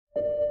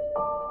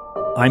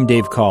I'm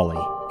Dave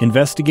Cawley,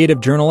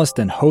 investigative journalist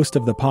and host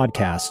of the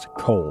podcast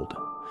Cold.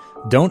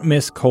 Don't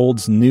miss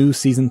Cold's new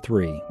Season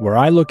 3, where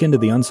I look into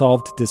the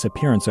unsolved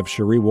disappearance of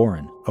Cherie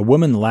Warren, a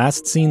woman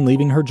last seen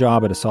leaving her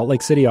job at a Salt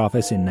Lake City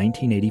office in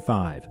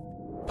 1985.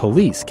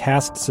 Police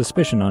cast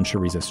suspicion on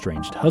Cherie's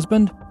estranged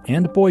husband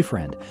and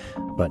boyfriend,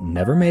 but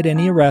never made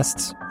any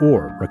arrests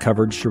or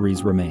recovered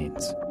Cherie's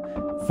remains.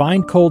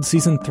 Find Cold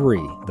Season 3,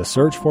 The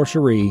Search for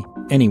Cherie,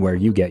 anywhere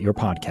you get your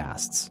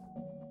podcasts.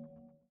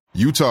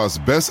 Utah's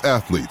best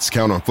athletes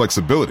count on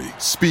flexibility,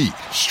 speed,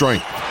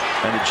 strength.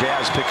 And the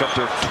Jazz pick up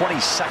their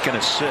 22nd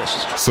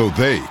assist. So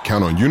they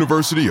count on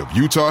University of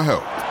Utah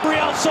Health.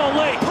 Real Salt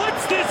Lake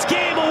puts this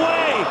game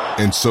away.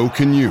 And so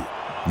can you.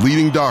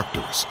 Leading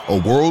doctors, a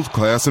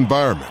world-class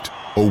environment,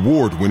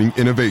 award-winning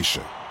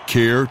innovation,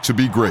 care to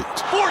be great.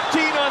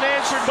 14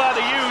 unanswered by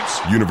the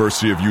Utes.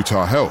 University of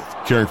Utah Health,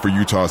 caring for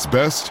Utah's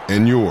best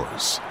and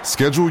yours.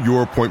 Schedule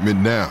your appointment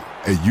now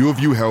at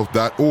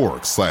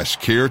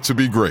uofuhealth.org/care to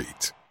be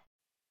great.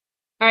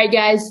 All right,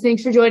 guys,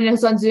 thanks for joining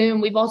us on Zoom.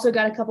 We've also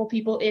got a couple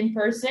people in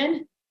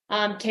person.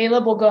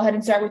 Caleb, we'll go ahead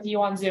and start with you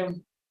on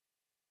Zoom.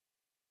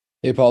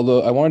 Hey,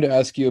 Pablo, I wanted to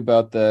ask you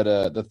about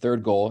that. The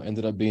third goal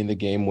ended up being the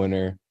game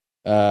winner.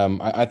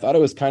 I thought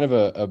it was kind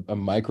of a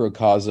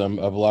microcosm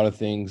of a lot of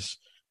things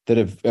that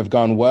have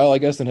gone well, I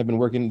guess, and have been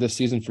working this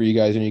season for you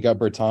guys. And you got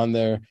Berton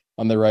there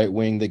on the right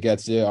wing that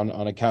gets it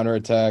on a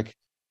counterattack,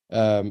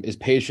 is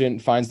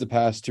patient, finds the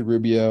pass to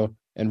Rubio.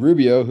 And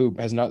Rubio, who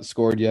has not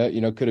scored yet,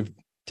 could have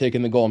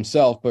taken the goal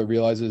himself, but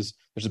realizes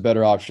there's a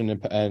better option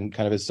and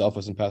kind of is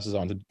selfless and passes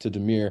on to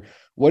Demir.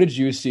 What did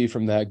you see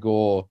from that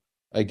goal,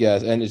 I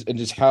guess? And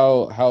just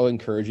how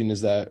encouraging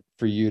is that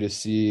for you to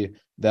see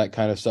that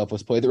kind of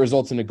selfless play that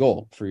results in a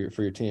goal for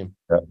your team?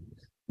 Yeah.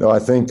 No, I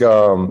think,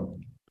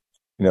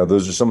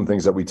 those are some of the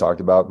things that we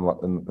talked about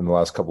in the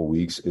last couple of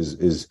weeks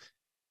is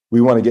we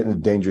want to get into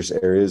dangerous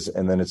areas,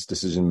 and then it's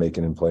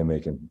decision-making and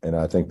playmaking. And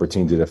I think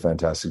Bertin did a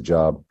fantastic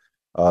job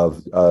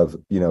of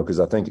because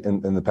I think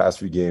in the past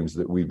few games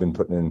that we've been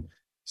putting in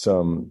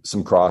some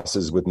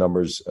crosses with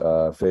numbers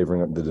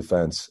favoring the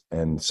defense.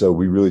 And so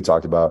we really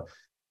talked about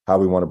how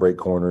we want to break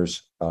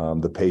corners,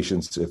 the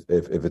patience. If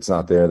it's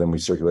not there, then we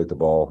circulate the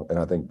ball. And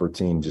I think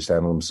Bertin just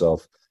handled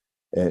himself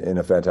in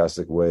a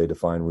fantastic way to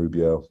find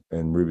Rubio.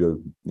 And Rubio,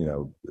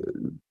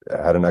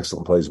 had an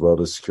excellent play as well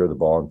to secure the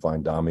ball and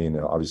find Dami, and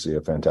obviously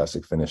a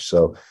fantastic finish.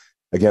 So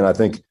again, I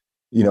think,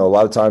 a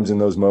lot of times in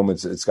those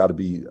moments, it's got to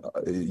be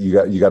you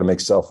got to make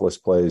selfless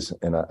plays,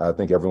 and I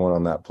think everyone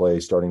on that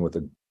play, starting with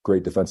a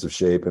great defensive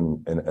shape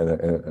and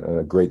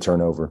a great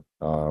turnover,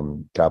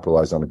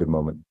 capitalized on a good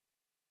moment.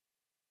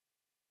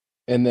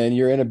 And then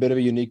you're in a bit of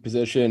a unique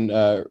position,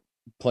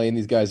 playing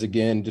these guys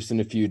again just in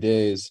a few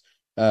days.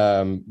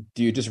 Do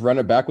you just run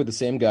it back with the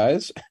same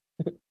guys?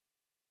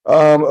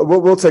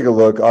 We'll take a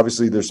look.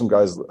 Obviously, there's some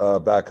guys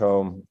back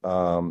home,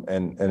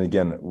 and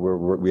again,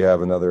 we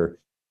have another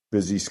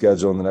busy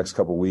schedule in the next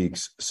couple of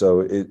weeks. So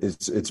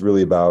it's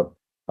really about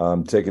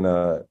taking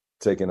a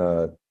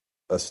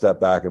step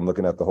back and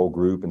looking at the whole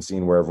group and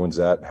seeing where everyone's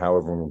at, and how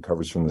everyone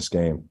recovers from this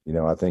game.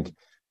 I think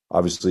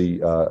obviously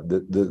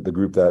the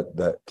group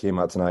that came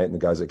out tonight and the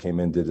guys that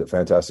came in did a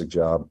fantastic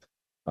job.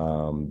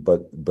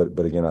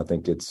 But again, I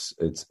think it's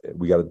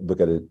we got to look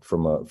at it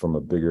from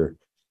a bigger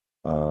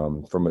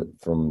from a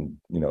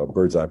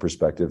bird's eye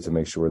perspective to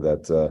make sure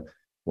that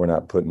we're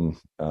not putting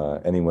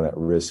anyone at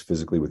risk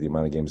physically with the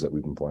amount of games that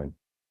we've been playing.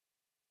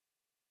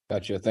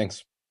 Gotcha.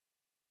 Thanks.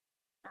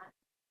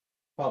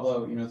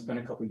 Pablo, it's been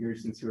a couple of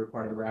years since you were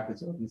part of the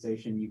Rapids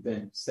organization. You've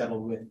been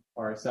settled with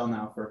RSL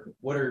now.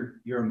 What are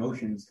your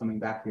emotions coming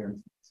back here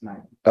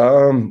tonight?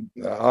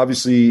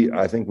 Obviously,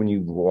 I think when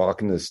you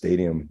walk into the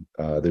stadium,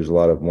 there's a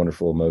lot of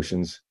wonderful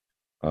emotions,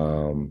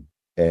 and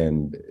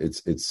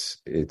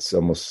it's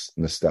almost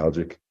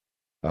nostalgic.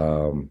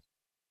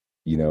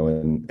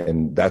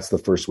 And that's the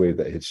first wave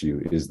that hits you,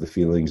 is the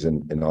feelings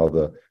and all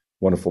the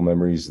wonderful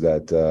memories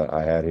that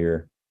I had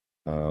here.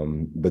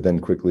 But then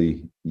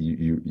quickly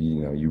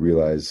you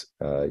realize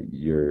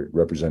you're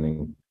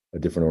representing a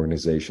different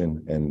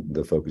organization, and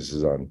the focus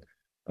is on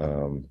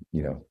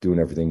doing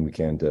everything we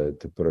can to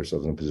put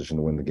ourselves in a position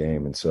to win the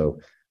game. And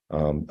so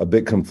a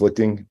bit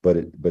conflicting, but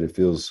it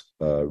feels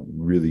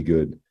really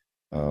good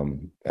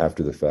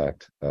after the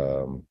fact,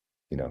 to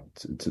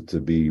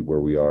be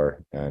where we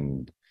are.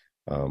 And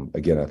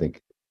again, I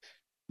think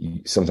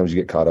sometimes you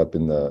get caught up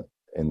in the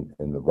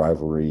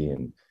rivalry,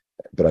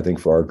 but I think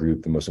for our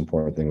group, the most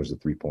important thing was the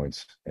 3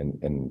 points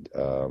and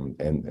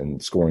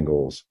scoring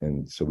goals.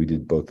 And so we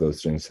did both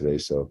those things today.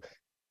 So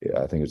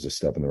yeah, I think it was a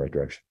step in the right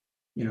direction.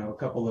 A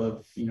couple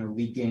of,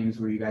 league games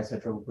where you guys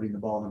had trouble putting the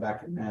ball in the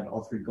back of the net,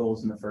 all 3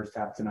 goals in the first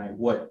half tonight.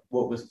 What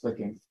was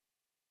clicking?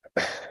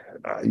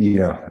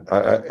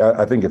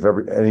 I think if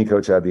any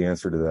coach had the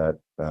answer to that,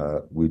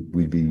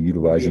 we'd be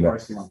utilizing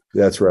that.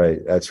 That's right.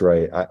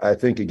 I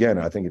think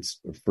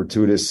it's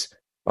fortuitous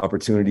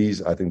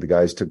opportunities. I think the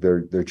guys took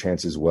their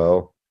chances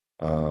well.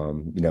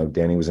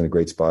 Danny was in a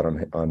great spot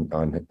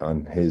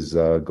on his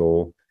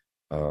goal.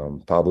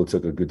 Pablo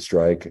took a good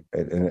strike,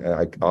 and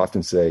I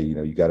often say,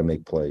 you got to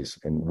make plays.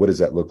 And what does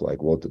that look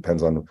like? Well, it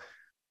depends on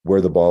where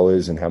the ball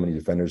is and how many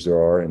defenders there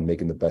are and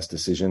making the best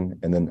decision.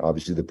 And then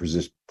obviously the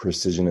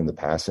precision in the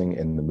passing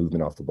and the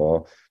movement off the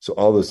ball. So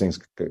all those things,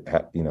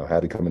 had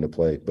to come into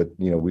play. But,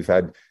 we've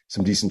had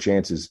some decent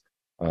chances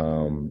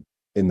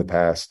in the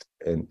past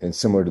and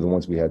similar to the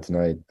ones we had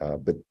tonight,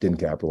 but didn't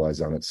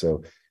capitalize on it.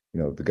 So,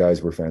 the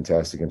guys were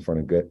fantastic in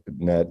front of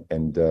net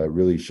and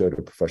really showed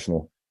a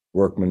professional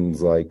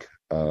workman's-like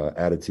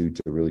attitude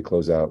to really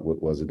close out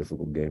what was a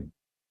difficult game.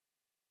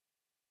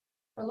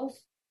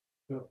 Carlos?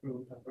 Una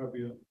pregunta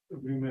rápido.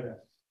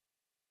 Primera,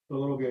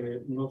 todo lo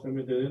que no se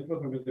mete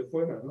dentro se mete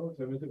fuera, ¿no?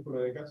 Se mete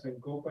fuera de casa en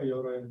Copa y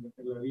ahora en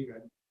la Liga.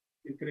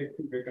 ¿Qué crees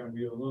tú que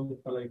cambió? ¿Dónde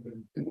está la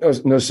diferencia?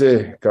 No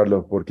sé,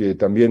 Carlos, porque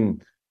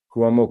también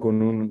jugamos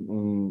con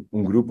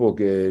un grupo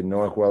que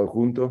no ha jugado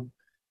juntos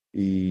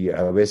y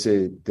a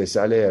veces te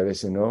sale, a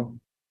veces no,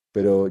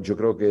 pero yo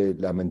creo que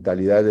la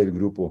mentalidad del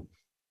grupo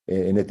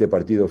en este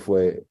partido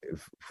fue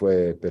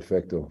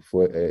perfecto.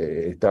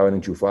 Estaban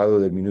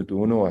enchufados del minuto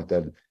 1 hasta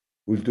el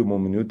último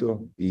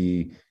minuto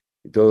y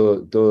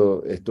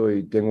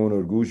tengo un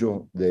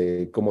orgullo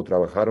de cómo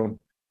trabajaron,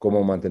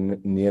 cómo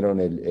mantenieron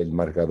el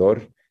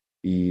marcador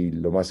y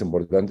lo más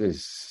importante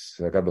es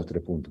sacar los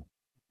 3 puntos.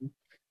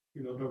 Y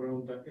la otra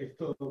pregunta,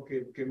 ¿esto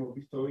que hemos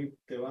visto hoy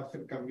te va a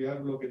hacer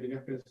cambiar lo que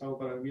tenías pensado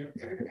para el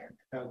miércoles?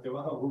 ¿Te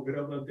vas a volver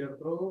a plantear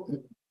todo?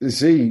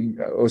 Sí,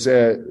 o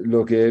sea,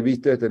 lo que he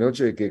visto esta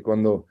noche es que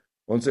cuando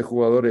 11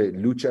 jugadores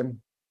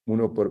luchan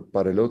uno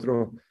para el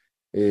otro,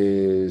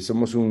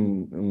 somos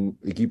un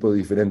equipo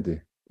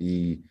diferente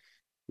y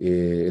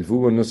el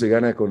fútbol no se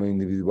gana con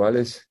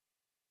individuales,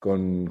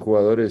 con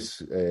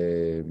jugadores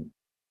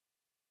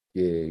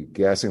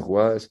que hacen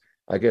jugadas.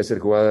 Hay que hacer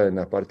jugadas en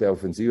la parte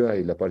ofensiva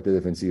y la parte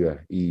defensiva.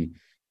 Y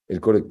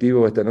el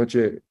colectivo esta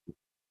noche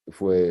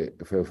fue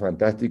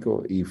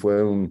fantástico y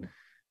fue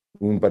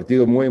un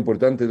partido muy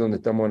importante donde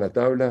estamos en la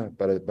tabla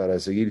para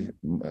seguir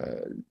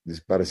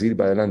para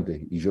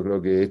adelante. Y yo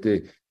creo que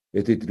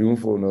este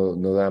triunfo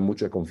nos da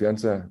mucha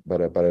confianza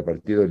para el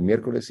partido del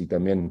miércoles y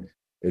también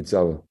el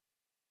sábado.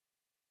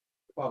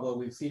 Pablo,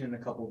 we've seen in a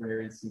couple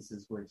rare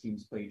instances where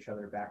teams play each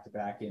other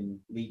back-to-back in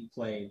league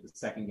play, the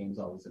second game's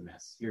always a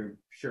mess. You're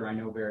sure I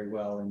know very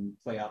well in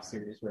playoff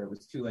series where it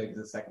was 2 legs,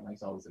 the second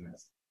leg's always a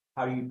mess.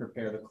 How do you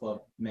prepare the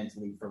club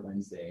mentally for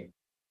Wednesday?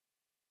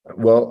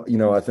 Well,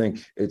 I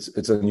think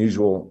it's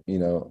unusual,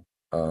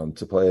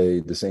 to play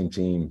the same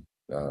team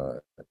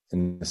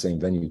in the same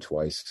venue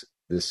twice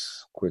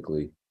this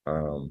quickly.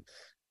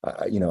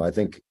 I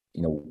think,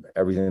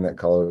 everything that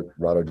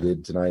Colorado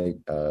did tonight,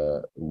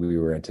 we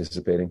were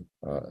anticipating.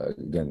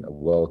 Again, a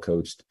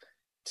well-coached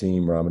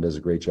team. Rahman does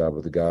a great job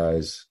with the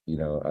guys.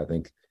 I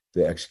think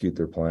they execute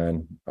their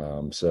plan.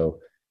 So,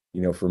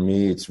 for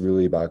me, it's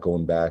really about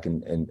going back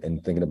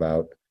and thinking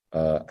about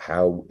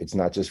how it's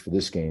not just for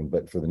this game,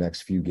 but for the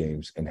next few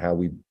games and how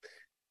we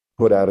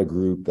put out a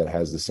group that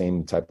has the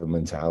same type of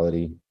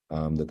mentality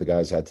that the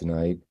guys had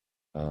tonight.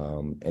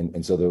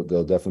 And so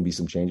there'll definitely be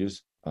some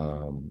changes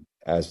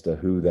as to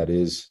who that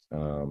is.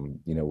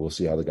 We'll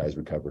see how the guys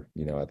recover.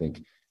 I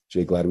think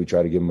Jay Gladwey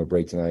tried to give him a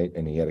break tonight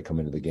and he had to come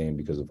into the game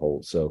because of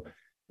hold. So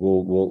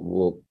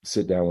we'll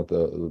sit down with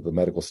the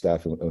medical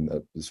staff and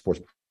the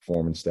sports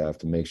performance staff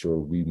to make sure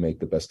we make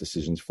the best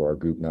decisions for our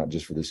group, not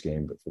just for this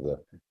game, but for the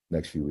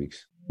next few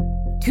weeks.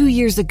 2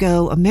 years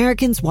ago,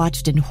 Americans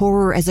watched in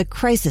horror as a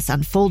crisis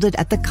unfolded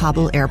at the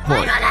Kabul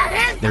airport.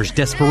 There's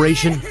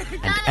desperation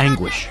and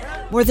anguish.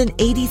 More than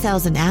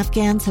 80,000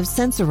 Afghans have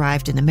since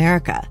arrived in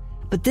America,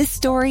 but this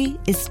story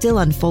is still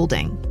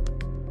unfolding.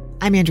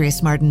 I'm Andrea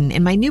Smartin.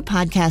 In my new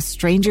podcast,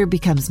 Stranger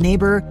Becomes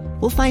Neighbor,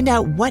 we'll find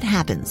out what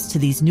happens to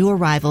these new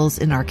arrivals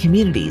in our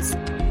communities.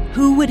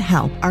 Who would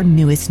help our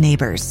newest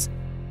neighbors?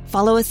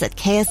 Follow us at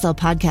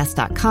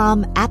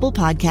kslpodcast.com, Apple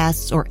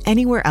Podcasts, or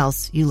anywhere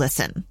else you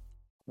listen.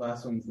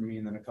 Last one for me,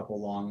 and then a couple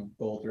long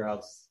goal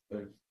droughts.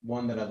 There's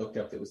one that I looked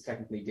up that was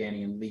technically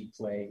Danny in league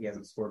play. He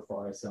hasn't scored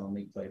for RSL in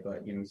league play,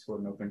 but he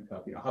scored an Open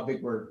Cup. How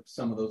big were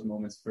some of those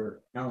moments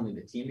for not only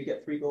the team to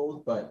get 3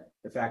 goals, but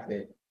the fact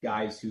that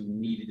guys who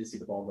needed to see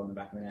the ball go in the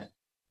back of the net?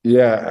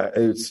 Yeah,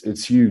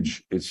 it's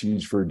huge. It's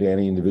huge for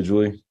Danny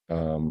individually.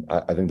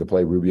 I think the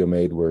play Rubio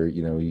made where,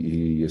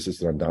 he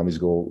assisted on Dami's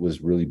goal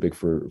was really big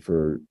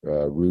for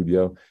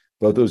Rubio.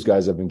 Both those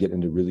guys have been getting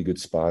into really good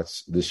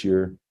spots this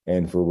year.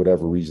 And for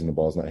whatever reason, the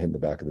ball's not hitting the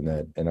back of the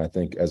net. And I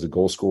think as a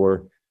goal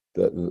scorer,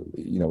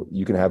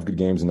 you can have good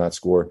games and not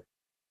score.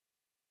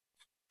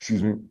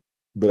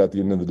 But at the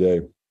end of the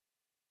day,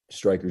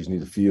 strikers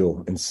need to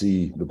feel and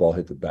see the ball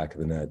hit the back of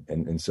the net.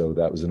 And so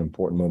that was an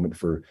important moment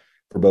for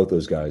both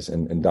those guys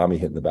and Dami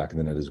hitting the back of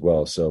the net as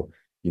well. So,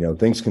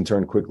 things can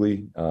turn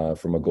quickly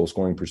from a goal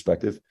scoring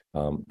perspective.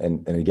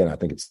 And again, I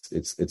think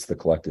it's the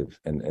collective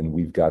and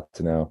we've got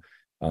to now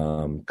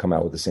come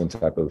out with the same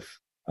type of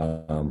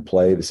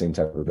play, the same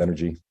type of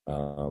energy,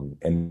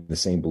 and the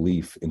same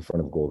belief in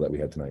front of goal that we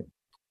had tonight.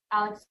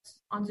 Alex,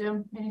 on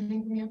Zoom,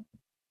 anything from you?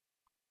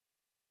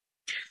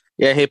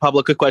 Yeah, hey,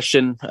 Pablo, quick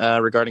question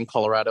regarding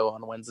Colorado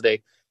on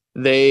Wednesday.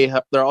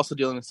 They're also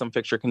dealing with some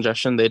fixture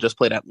congestion. They just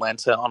played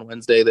Atlanta on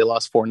Wednesday. They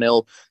lost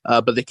 4-0,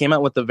 but they came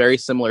out with a very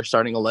similar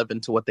starting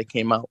 11 to what they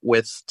came out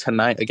with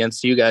tonight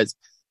against you guys.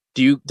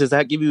 Does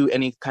that give you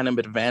any kind of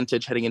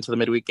advantage heading into the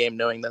midweek game,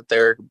 knowing that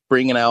they're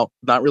bringing out,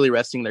 not really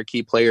resting their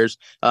key players,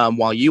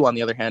 while you, on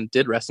the other hand,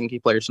 did rest some key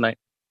players tonight?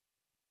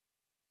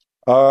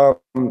 I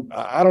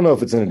don't know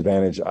if it's an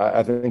advantage.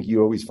 I think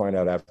you always find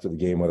out after the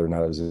game whether or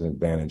not it was an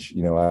advantage.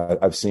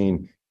 I've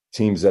seen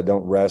teams that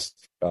don't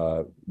rest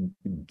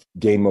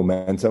gain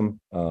momentum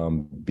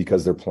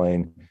because they're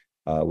playing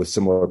with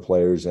similar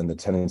players and the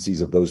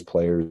tendencies of those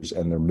players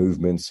and their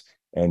movements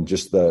and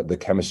just the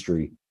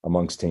chemistry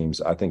amongst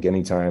teams. I think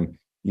anytime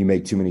you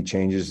make too many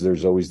changes,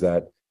 there's always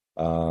that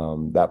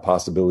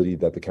possibility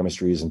that the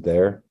chemistry isn't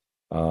there.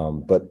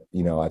 But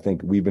I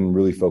think we've been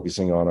really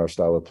focusing on our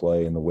style of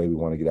play and the way we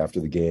want to get after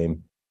the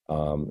game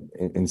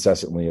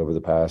incessantly over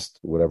the past,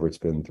 whatever it's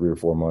been, 3 or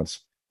 4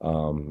 months.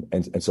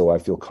 And so I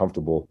feel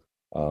comfortable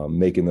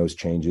making those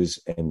changes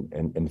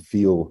and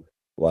feel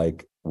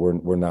like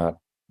we're not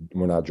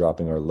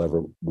dropping our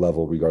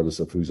level regardless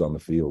of who's on the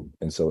field.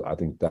 And so I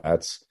think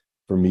that's,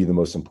 for me, the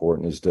most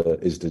important is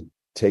to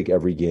take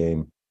every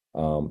game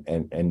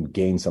and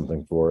gain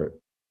something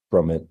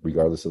from it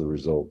regardless of the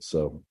result.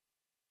 So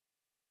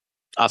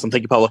awesome.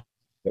 Thank you, Pablo.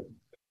 Yep.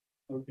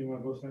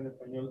 Última cosa en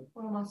español.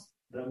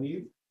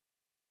 Ramir,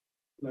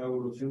 la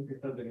evolución que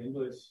está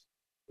teniendo es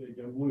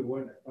ya muy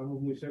buena.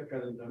 Estamos muy cerca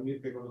del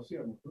Ramir que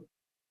conocíamos, ¿no?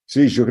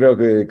 Sí, yo creo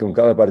que con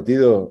cada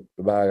partido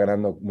va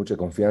ganando mucha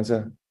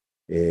confianza.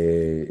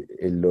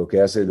 Lo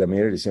que hace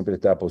Damir siempre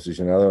está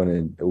posicionado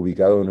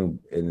ubicado en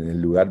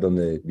el lugar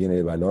donde viene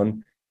el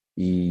balón,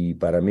 y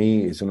para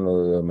mí es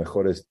uno de los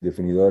mejores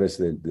definidores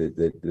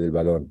del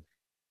balón.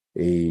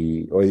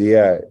 Y hoy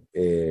día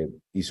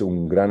hizo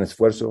un gran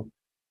esfuerzo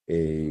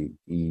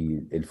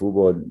y el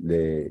fútbol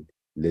le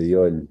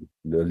dio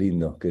lo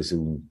lindo, que es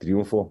un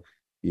triunfo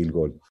y el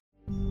gol.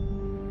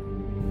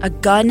 A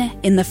gun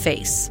in the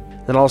face.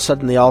 Then all of a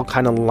sudden they all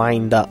kind of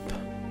lined up.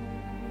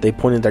 They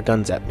pointed their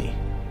guns at me.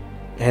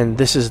 And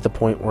this is the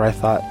point where I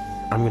thought,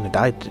 I'm going to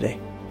die today.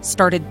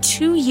 Started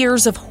 2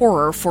 years of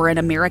horror for an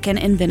American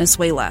in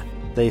Venezuela.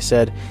 They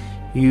said,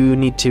 you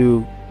need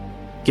to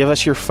give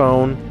us your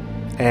phone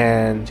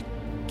and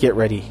get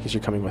ready because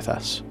you're coming with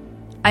us.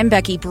 I'm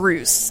Becky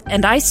Bruce,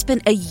 and I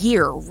spent a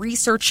year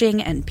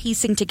researching and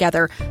piecing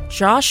together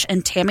Josh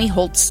and Tammy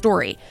Holt's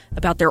story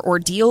about their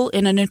ordeal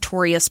in a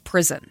notorious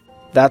prison.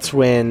 That's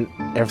when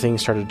everything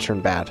started to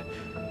turn bad.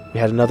 We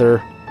had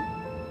another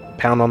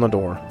pound on the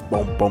door.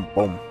 Boom, boom,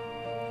 boom.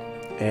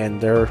 And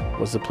there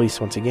was the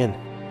police once again.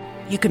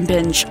 You can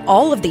binge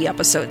all of the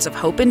episodes of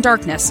Hope in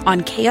Darkness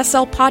on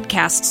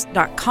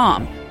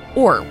KSLpodcasts.com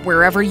or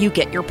wherever you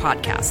get your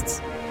podcasts.